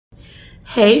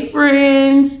Hey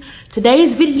friends,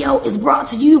 today's video is brought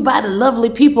to you by the lovely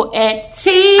people at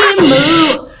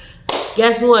TEMU.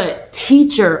 Guess what?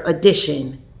 Teacher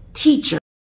edition. Teacher.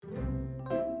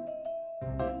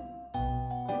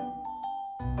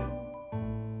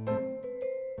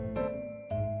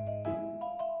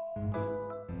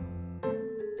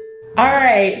 All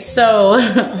right, so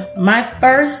my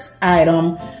first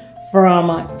item from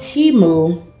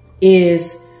TEMU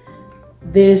is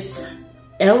this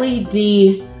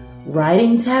LED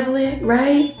writing tablet,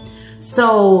 right?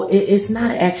 So it's not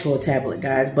an actual tablet,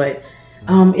 guys, but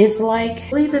it's like, I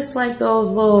believe it's like those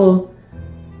little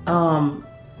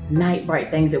night bright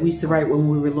things that we used to write when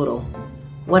we were little.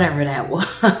 Whatever that was.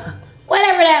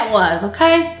 Whatever that was,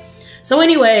 okay? So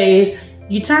anyways,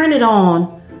 you turn it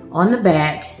on the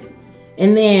back,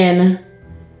 and then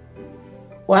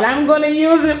what I'm gonna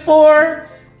use it for,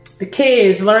 the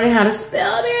kids learning how to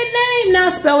spell their name.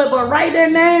 Not spell it, but write their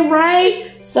name,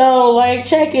 right? So, like,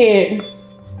 check it.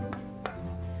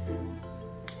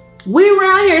 We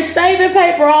around here saving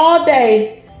paper all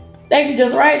day. They can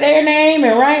just write their name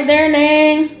and write their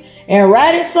name and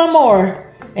write it some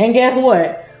more. And guess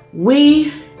what?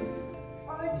 We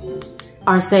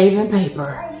are saving paper.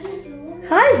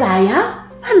 Hi, Zaya.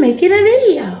 I'm making a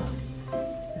video.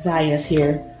 Zaya's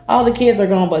here. All the kids are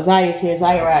gone, but Zaya's here.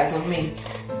 Zaya rides with me.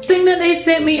 Thing that they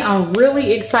sent me, I'm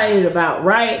really excited about,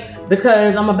 right?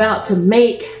 Because I'm about to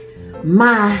make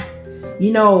my,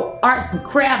 arts and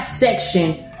crafts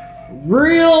section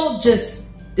real, it's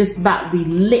about to be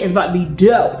lit, it's about to be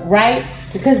dope, right?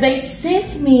 Because they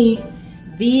sent me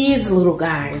these little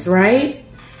guys, right?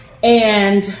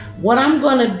 And what I'm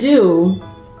gonna do,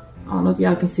 I don't know if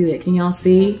y'all can see that. Can y'all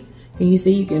see? Can you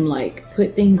see? You can like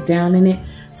put things down in it.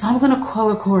 So I'm gonna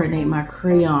color coordinate my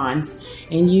crayons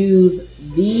and use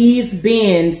these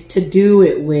bins to do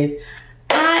it with.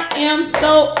 I am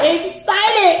so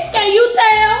excited. Can you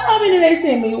tell? How many they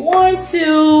sent me? 1,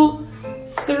 2,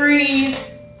 3,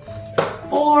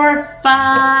 4,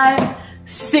 5,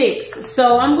 6.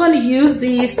 So I'm gonna use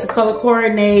these to color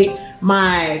coordinate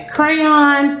my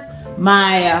crayons,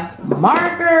 my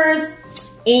markers,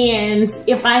 and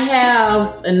if I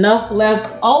have enough left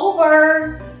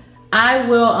over, I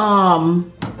will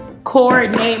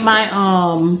coordinate my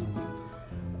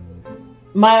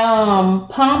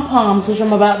pom-poms, which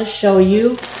I'm about to show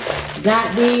you.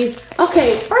 Got these.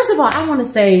 Okay, first of all, I want to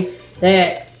say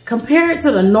that compared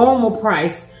to the normal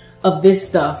price of this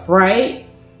stuff, right?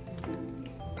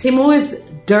 TEMU is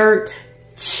dirt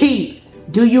cheap.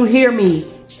 Do you hear me?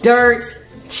 Dirt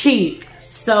cheap.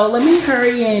 So let me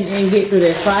hurry in and get through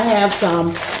this. So I have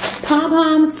some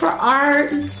pom-poms for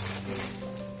art.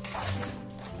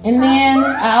 And then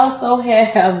I also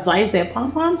have, as I said,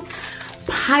 pom-poms,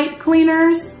 pipe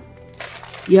cleaners.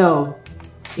 Yo,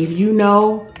 if you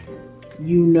know,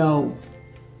 you know.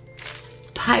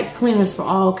 Pipe cleaners for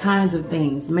all kinds of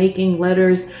things. Making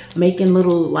letters, making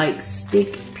little like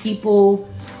stick people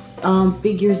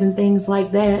figures and things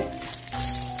like that.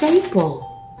 Staple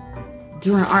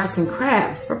during arts and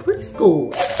crafts for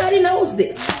preschool. Everybody knows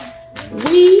this.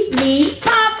 We need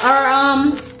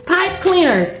pipe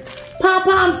cleaners.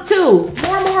 Pom-poms too.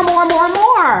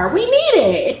 More. We need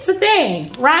it. It's a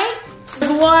thing, right?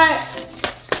 That's what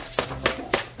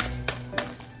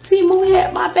TEMU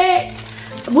had my back.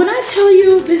 When I tell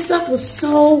you this stuff was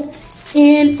so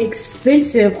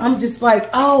inexpensive, I'm just like,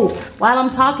 oh, while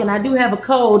I'm talking, I do have a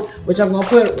code, which I'm gonna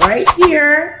put right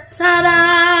here.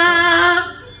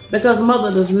 Ta-da! Because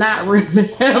mother does not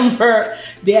remember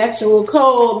the actual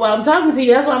code while I'm talking to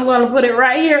you. That's why I'm gonna put it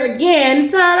right here again.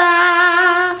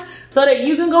 Ta-da! So that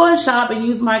you can go and shop and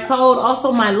use my code.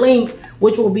 Also my link,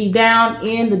 which will be down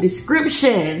in the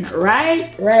description,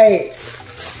 right? Right.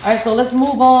 All right, so let's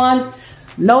move on.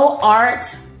 No art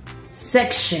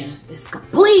section is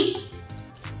complete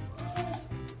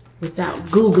without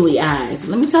googly eyes.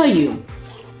 Let me tell you,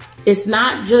 it's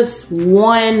not just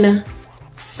one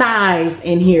size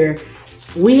in here.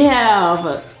 We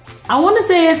have, I want to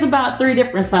say it's about 3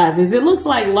 different sizes. It looks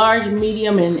like large,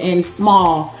 medium, and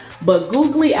small. But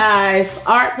googly eyes,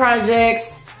 art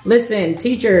projects, listen,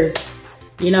 teachers,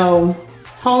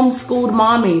 homeschooled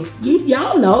mommies,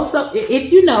 y'all know. So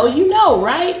if you know, you know,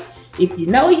 right? If you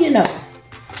know, you know.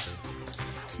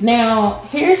 Now,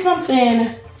 here's something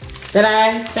that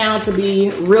I found to be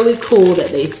really cool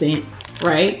that they sent,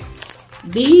 right?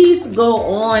 These go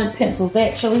on pencils. They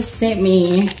actually sent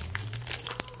me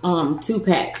 2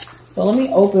 packs. So let me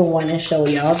open one and show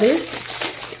y'all this.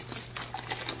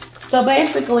 So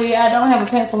basically, I don't have a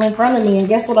pencil in front of me, and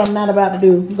guess what I'm not about to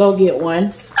do? Go get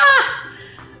one.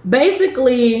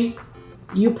 Basically,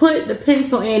 you put the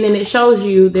pencil in and it shows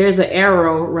you there's an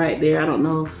arrow right there. I don't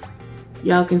know if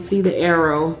y'all can see the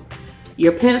arrow.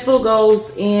 Your pencil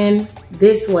goes in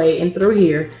this way and through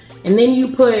here. And then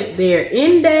you put their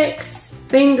index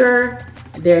finger,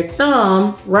 their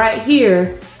thumb right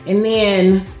here. And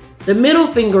then the middle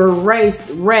finger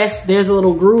rests, there's a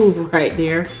little groove right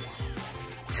there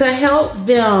to help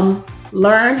them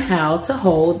learn how to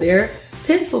hold their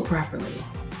pencil properly.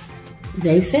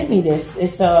 They sent me this.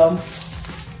 It's a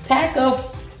pack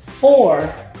of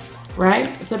 4, right?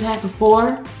 It's a pack of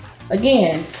 4.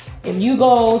 Again, if you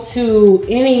go to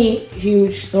any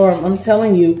huge store, I'm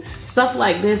telling you, stuff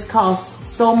like this costs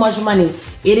so much money.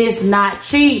 It is not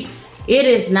cheap. It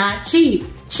is not cheap.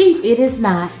 Cheap, it is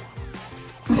not.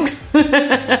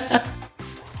 The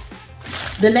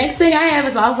next thing I have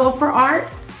is also for art.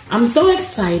 I'm so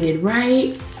excited,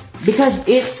 right? Because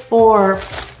it's for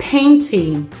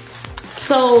painting.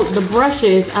 So the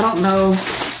brushes, I don't know,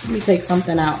 let me take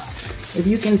something out. If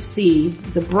you can see,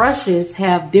 the brushes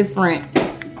have different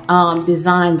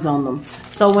designs on them.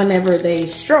 So whenever they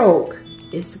stroke,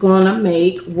 it's gonna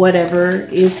make whatever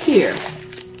is here.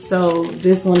 So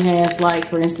this one has, like,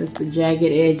 for instance, the jagged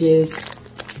edges.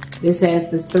 This has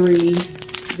the 3.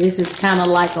 This is kind of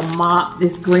like a mop,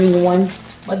 this green one.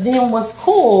 But then what's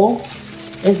cool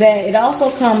is that it also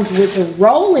comes with the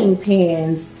rolling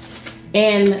pins.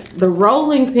 And the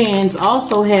rolling pins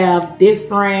also have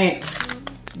different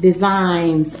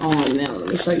designs on them. Let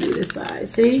me show you this side,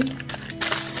 see?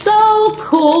 So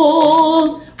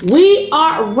cool. We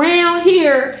are around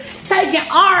here taking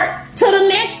art to the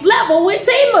next level with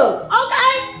TEMU,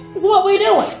 okay? That's what we're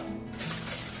doing.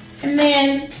 And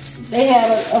then they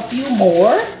have a few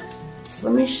more.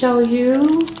 Let me show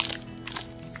you.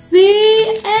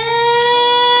 See?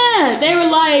 They were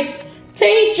like,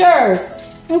 teachers,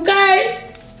 okay?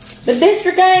 The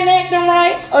district ain't acting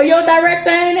right, or your director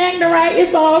ain't acting right.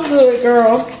 It's all good,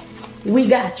 girl. We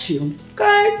got you,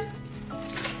 okay?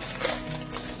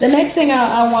 The next thing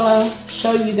I want to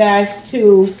show you guys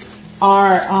too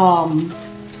are,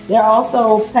 they're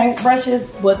also paint brushes,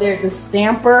 but they're the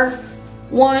stamper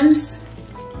ones.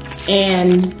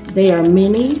 And they are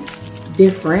many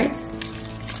different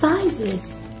sizes.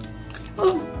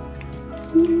 Oh.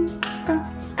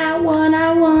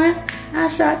 I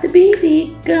shot the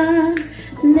BB gun.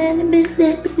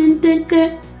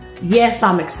 Yes,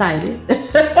 I'm excited.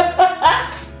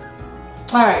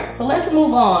 All right, so let's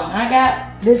move on. I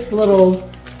got this little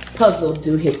puzzle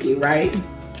doohickey, right?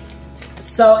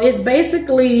 So it's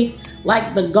basically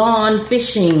like the Gone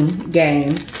Fishing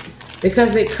game,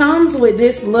 because it comes with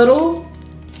this little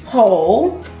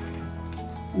pole,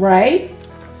 right?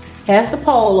 Has the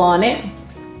pole on it.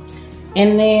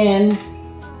 And then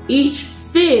each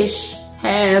fish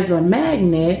has a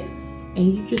magnet,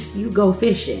 and you go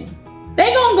fishing.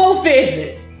 They gonna go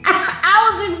fishing.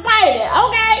 I was excited,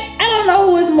 okay? I don't know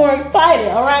who is more excited,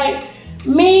 all right?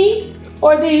 Me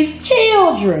or these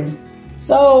children?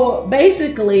 So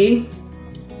basically,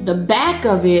 the back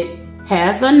of it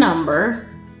has a number,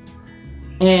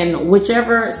 and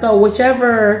whichever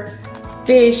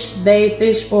fish they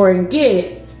fish for and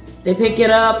get, they pick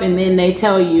it up and then they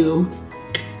tell you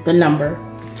the number.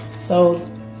 So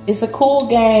it's a cool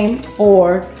game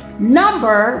for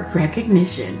number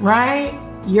recognition, right?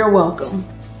 You're welcome.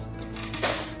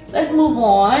 Let's move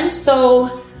on.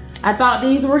 So I thought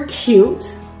these were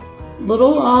cute.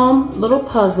 Little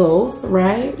puzzles,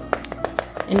 right?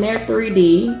 And they're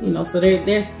 3D, you know, so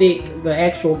they're thick, the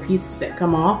actual pieces that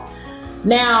come off.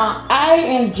 Now, I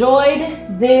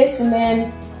enjoyed this, and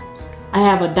then I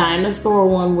have a dinosaur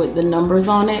one with the numbers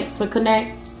on it to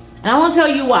connect. And I want to tell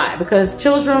you why, because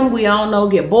children, we all know,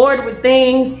 get bored with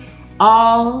things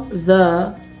all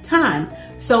the time.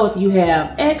 So if you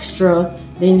have extra,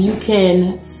 then you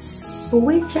can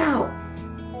switch out.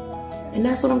 And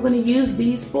that's what I'm going to use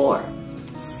these for.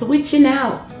 Switching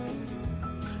out.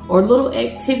 Or little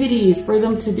activities for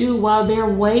them to do while they're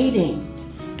waiting.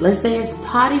 Let's say it's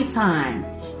potty time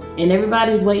and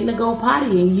everybody's waiting to go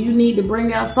potty, and you need to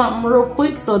bring out something real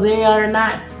quick so they are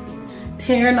not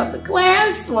tearing up the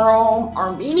classroom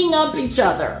or beating up each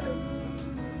other.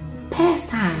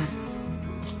 Pastimes.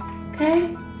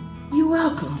 Okay? You're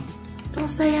welcome. Don't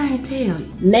say I ain't tell you.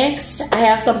 Next, I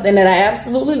have something that I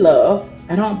absolutely love.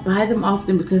 I don't buy them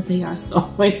often because they are so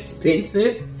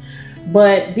expensive.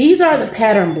 But these are the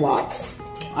pattern blocks.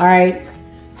 Alright?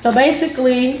 So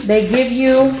basically, they give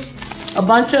you a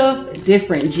bunch of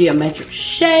different geometric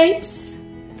shapes.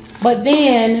 But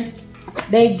then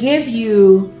they give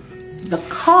you the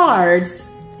cards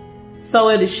so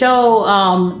it'll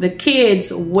show the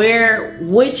kids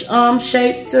which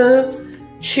shape to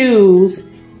choose,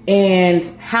 and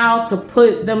how to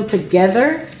put them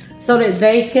together so that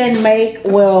they can make,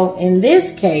 well, in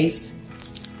this case,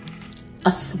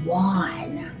 a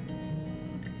swan.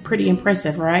 Pretty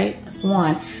impressive, right? A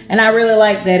swan. And I really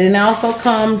like that. And it also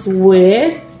comes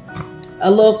with a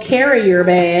little carrier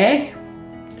bag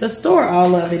to store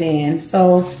all of it in.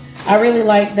 So I really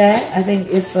like that. I think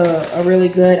it's a really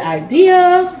good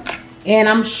idea. And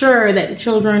I'm sure that the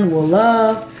children will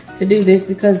love to do this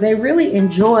because they really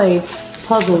enjoy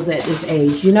puzzles at this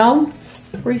age, you know?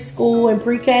 Preschool and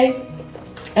pre-K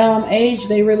age,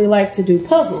 they really like to do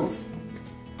puzzles.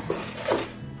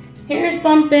 Here's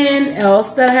something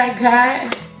else that I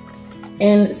got.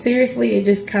 And seriously, it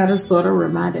just kind of sort of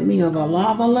reminded me of a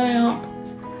lava lamp.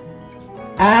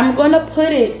 I'm gonna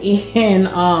put it in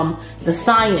the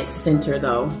science center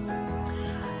though,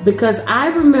 because I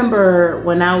remember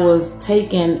when I was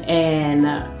taking an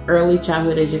early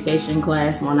childhood education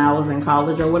class when I was in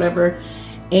college or whatever,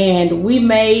 and we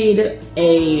made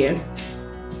a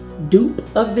dupe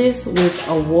of this with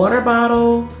a water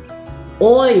bottle,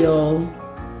 oil,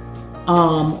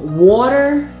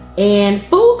 water, and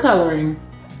food coloring.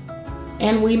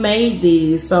 And we made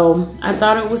these, so I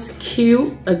thought it was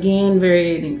cute. Again,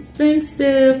 very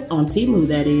inexpensive, on TEMU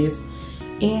that is.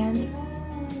 And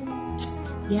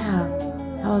yeah,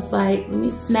 I was like, let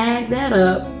me snag that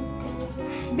up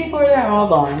before they're all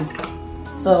gone.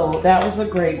 So that was a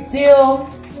great deal.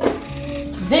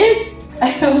 This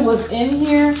was in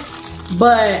here,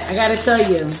 but I gotta tell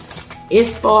you,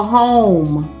 it's for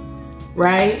home,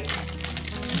 right?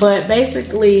 But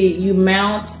basically you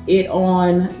mount it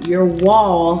on your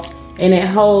wall and it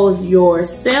holds your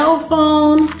cell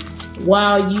phone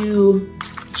while you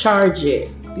charge it,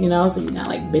 you know, so you're not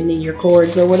like bending your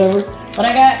cords or whatever. But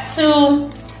I got two.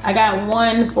 I got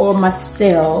one for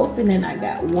myself and then I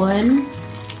got one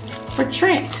for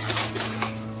Trent.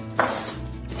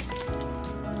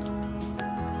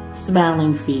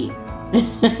 Smiling feet.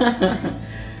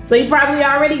 So you probably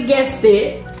already guessed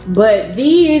it. But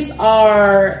these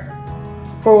are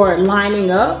for lining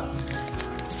up.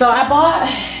 So I bought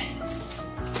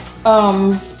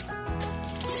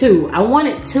two. I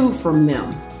wanted two from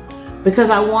them because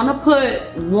I want to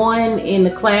put one in the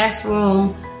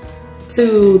classroom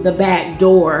to the back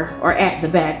door, or at the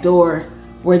back door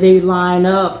where they line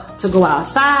up to go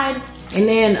outside, and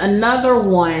then another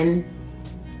one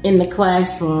in the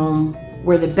classroom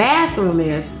where the bathroom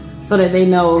is, so that they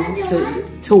know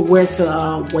to where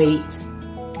to wait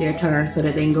their turn so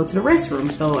that they can go to the restroom.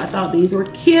 So I thought these were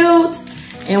cute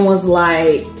and was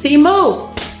like, TEMU,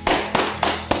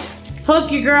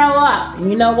 hook your girl up. And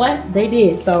you know what? They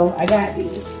did. So I got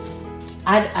these.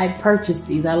 I purchased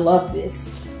these. I love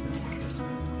this.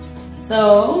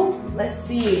 So let's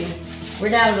see. We're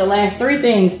down to the last three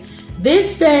things.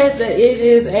 This says that it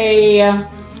is a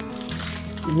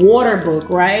water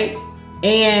book, right?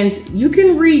 And you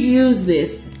can reuse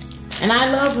this. And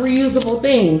I love reusable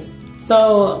things.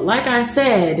 So like I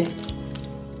said,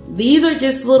 these are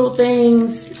just little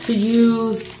things to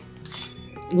use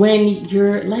when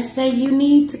you're, let's say you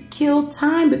need to kill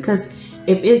time, because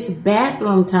if it's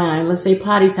bathroom time, let's say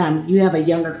potty time, if you have a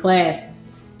younger class,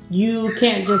 you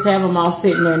can't just have them all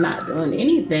sitting there not doing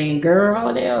anything,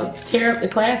 girl. They'll tear up the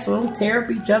classroom, tear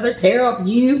up each other, tear up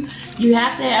you. You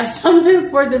have to have something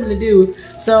for them to do.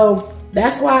 So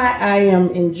that's why I am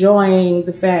enjoying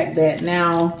the fact that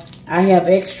now I have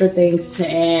extra things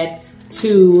to add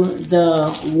to the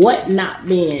whatnot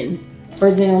bin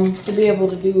for them to be able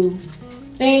to do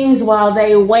things while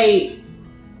they wait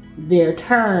their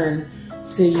turn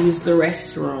to use the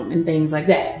restroom and things like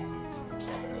that.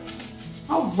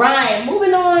 All right,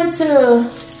 moving on to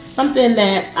something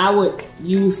that I would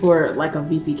use for like a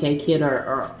VPK kid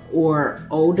or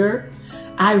older.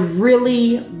 I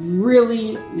really,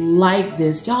 really like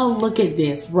this. Y'all look at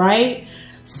this, right?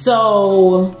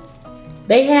 So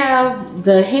they have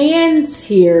the hands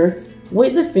here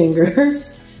with the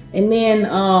fingers, and then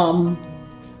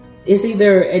it's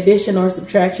either addition or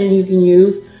subtraction. You can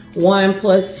use 1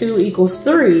 + 2 =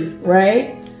 3,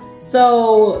 right?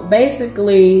 So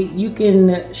basically you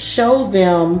can show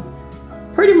them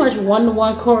pretty much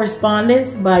one-to-one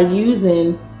correspondence by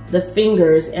using the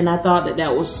fingers, and I thought that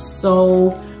that was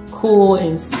so cool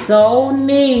and so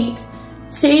neat.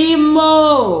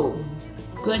 TEMU,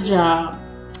 good job.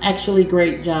 Actually,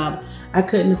 great job. I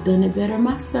couldn't have done it better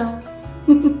myself.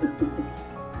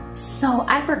 So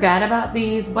I forgot about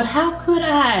these, but how could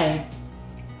I?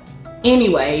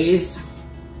 Anyways,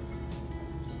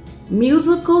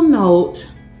 musical note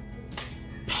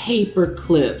paper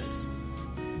clips.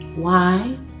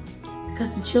 Why?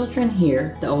 Because the children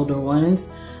here, the older ones,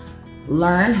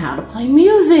 learn how to play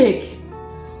music.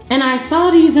 And I saw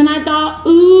these and I thought,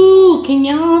 ooh, can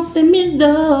y'all send me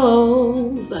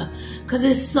those? Cause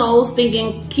it's so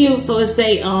stinking cute. So it's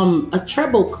a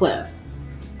treble clef.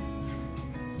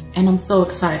 And I'm so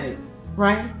excited,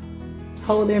 right?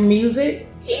 Hold their music.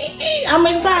 I'm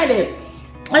excited.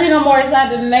 I think I'm more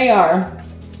excited than they are.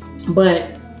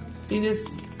 But see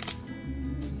this?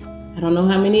 I don't know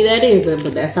how many that is,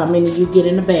 but that's how many you get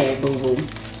in the bag, boo-boo.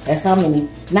 That's how many.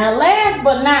 Now, last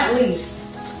but not least,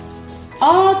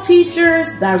 all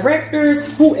teachers,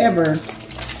 directors, whoever,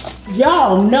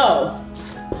 y'all know,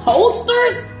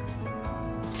 posters,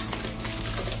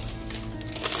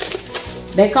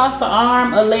 they cost an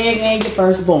arm, a leg, and your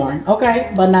firstborn,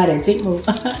 okay? But not at TEMU.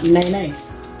 Nay.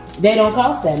 They don't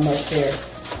cost that much there.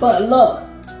 But look,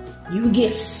 you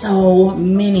get so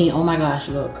many. Oh my gosh,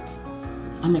 look.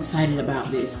 I'm excited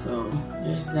about this. So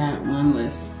there's that one.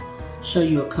 Let's show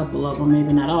you a couple of them,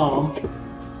 maybe not all.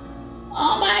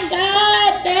 Oh my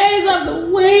God, days of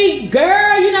the week.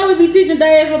 Girl, you know we be teaching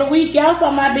days of the week. Y'all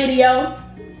saw my video.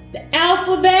 The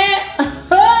alphabet.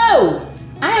 Oh,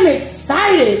 I am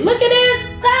excited. Look at this,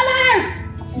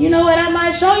 colors. You know what? I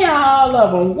might show y'all all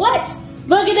of them. What?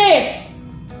 Look at this.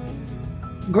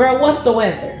 Girl, what's the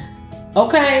weather?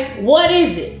 Okay, what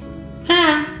is it?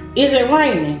 Huh? Is it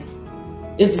raining?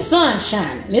 Is the sun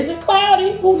shining? Is it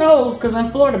cloudy? Who knows? Because in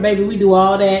Florida, baby, we do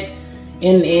all that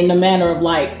in the matter of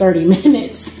like 30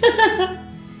 minutes. Look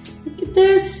at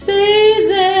this,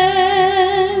 seasons.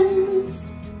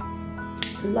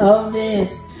 Love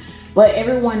this. But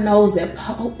everyone knows that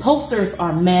posters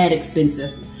are mad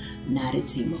expensive. Not at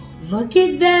TEMU. Look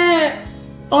at that.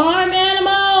 Farm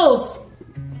animals.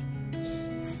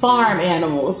 Farm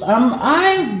animals.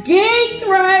 I'm geeked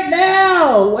right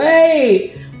now.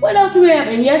 Wait, what else do we have?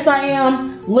 And yes, I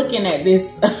am looking at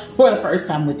this for the first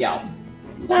time with y'all.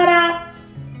 Ta-da!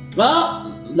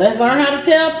 Well, let's learn how to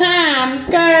tell time,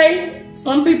 okay?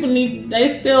 Some people they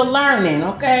still learning,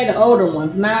 okay? The older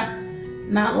ones, not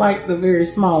like the very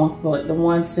small ones, but the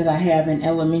ones that I have in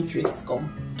elementary school.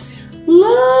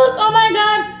 Look, oh my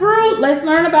God, fruit. Let's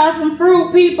learn about some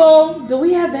fruit, people. Do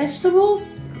we have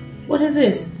vegetables? What is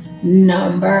this?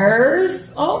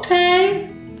 Numbers. Okay.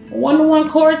 One-to-one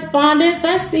correspondence.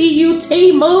 I see you,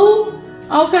 TEMU.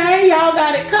 Okay, y'all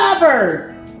got it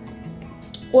covered.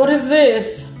 What is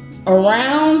this?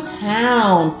 Around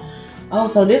town. Oh,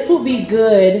 so this will be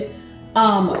good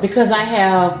because I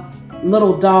have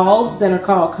little dogs that are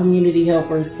called community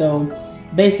helpers. So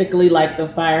basically like the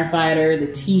firefighter,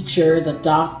 the teacher, the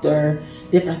doctor,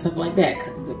 different stuff like that.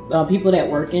 People that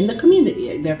work in the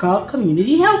community. They're called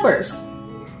community helpers.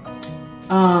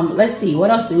 Let's see, what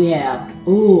else do we have?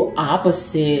 Ooh,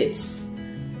 opposites.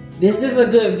 This is a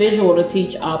good visual to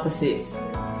teach opposites.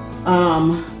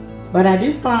 But I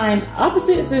do find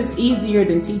opposites is easier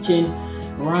than teaching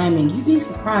rhyming. You'd be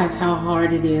surprised how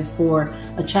hard it is for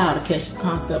a child to catch the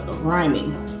concept of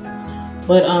rhyming.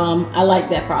 But I like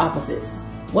that for opposites.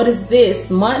 What is this?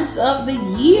 Months of the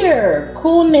year.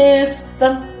 Coolness.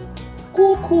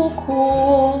 Cool.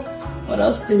 What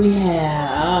else do we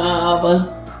have?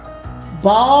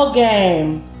 Ball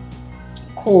game.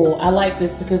 Cool. I like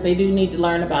this because they do need to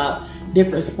learn about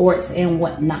different sports and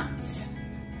whatnot.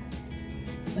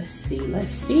 Let's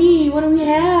see. What do we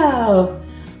have?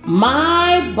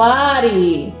 My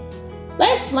body.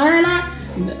 Let's learn our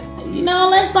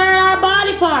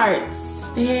body parts.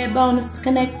 The head bone is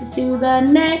connected to the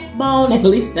neck bone. At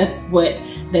least that's what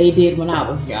they did when I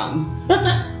was young.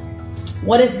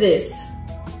 What is this?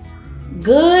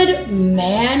 Good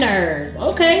manners.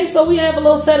 Okay, so we have a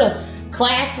little set of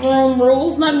classroom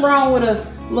rules. Nothing wrong with a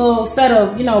little set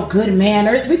of, good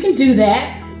manners. We can do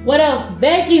that. What else?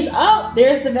 Veggies. Oh,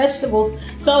 there's the vegetables.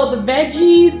 So the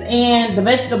veggies and the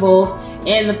vegetables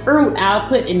and the fruit I'll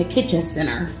put in the kitchen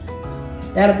center.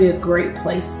 That'll be a great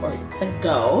place for it to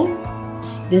go.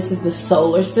 This is the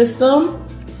solar system.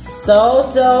 So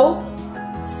dope.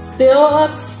 Still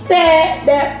upset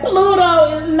that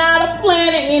Pluto is not a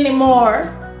planet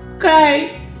anymore.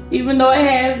 Okay? Even though it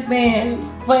has been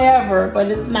forever, but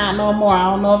it's not no more. I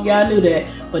don't know if y'all knew that,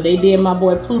 but they did my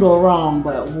boy Pluto wrong,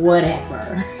 but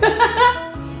whatever.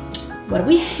 What do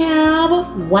we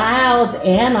have? Wild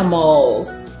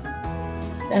animals.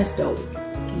 That's dope.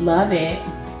 Love it.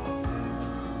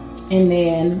 And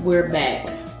then we're back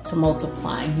to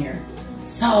multiplying here.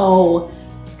 So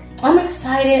I'm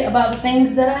excited about the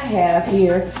things that I have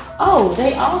here. Oh,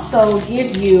 they also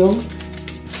give you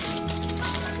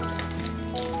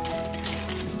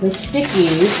the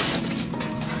stickies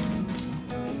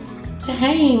to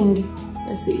hang.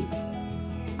 Let's see.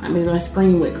 I mean, my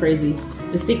screen went crazy.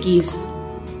 The stickies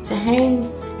to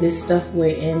hang this stuff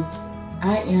with, and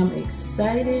I am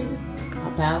excited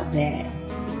about that.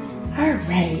 All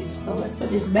right, so let's put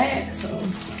this back so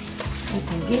I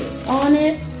can get on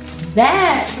it.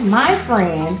 That, my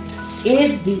friend,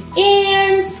 is the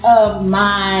end of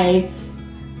my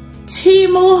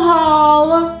TEMU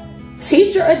haul,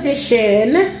 teacher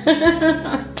edition.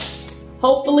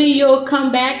 Hopefully you'll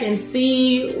come back and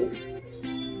see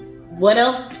what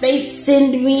else they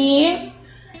send me.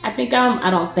 I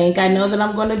know that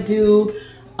I'm gonna do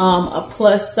a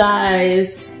plus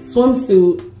size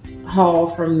swimsuit haul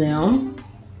from them.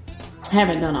 I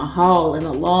haven't done a haul in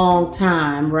a long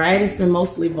time, right? It's been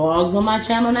mostly vlogs on my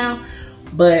channel now,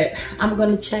 but I'm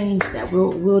gonna change that.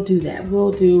 We'll do that.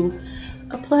 We'll do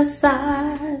a plus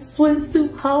size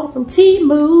swimsuit haul from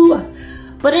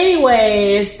TEMU. But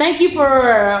anyways, thank you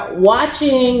for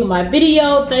watching my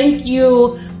video. Thank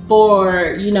you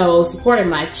for, you know, supporting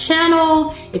my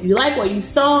channel. If you like what you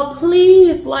saw,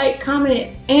 please like,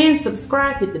 comment, and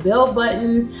subscribe. Hit the bell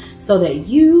button so that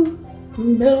you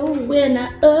know when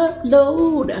I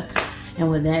upload. And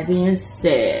with that being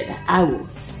said, I will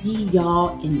see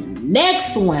y'all in the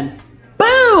next one.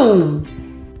 Boom!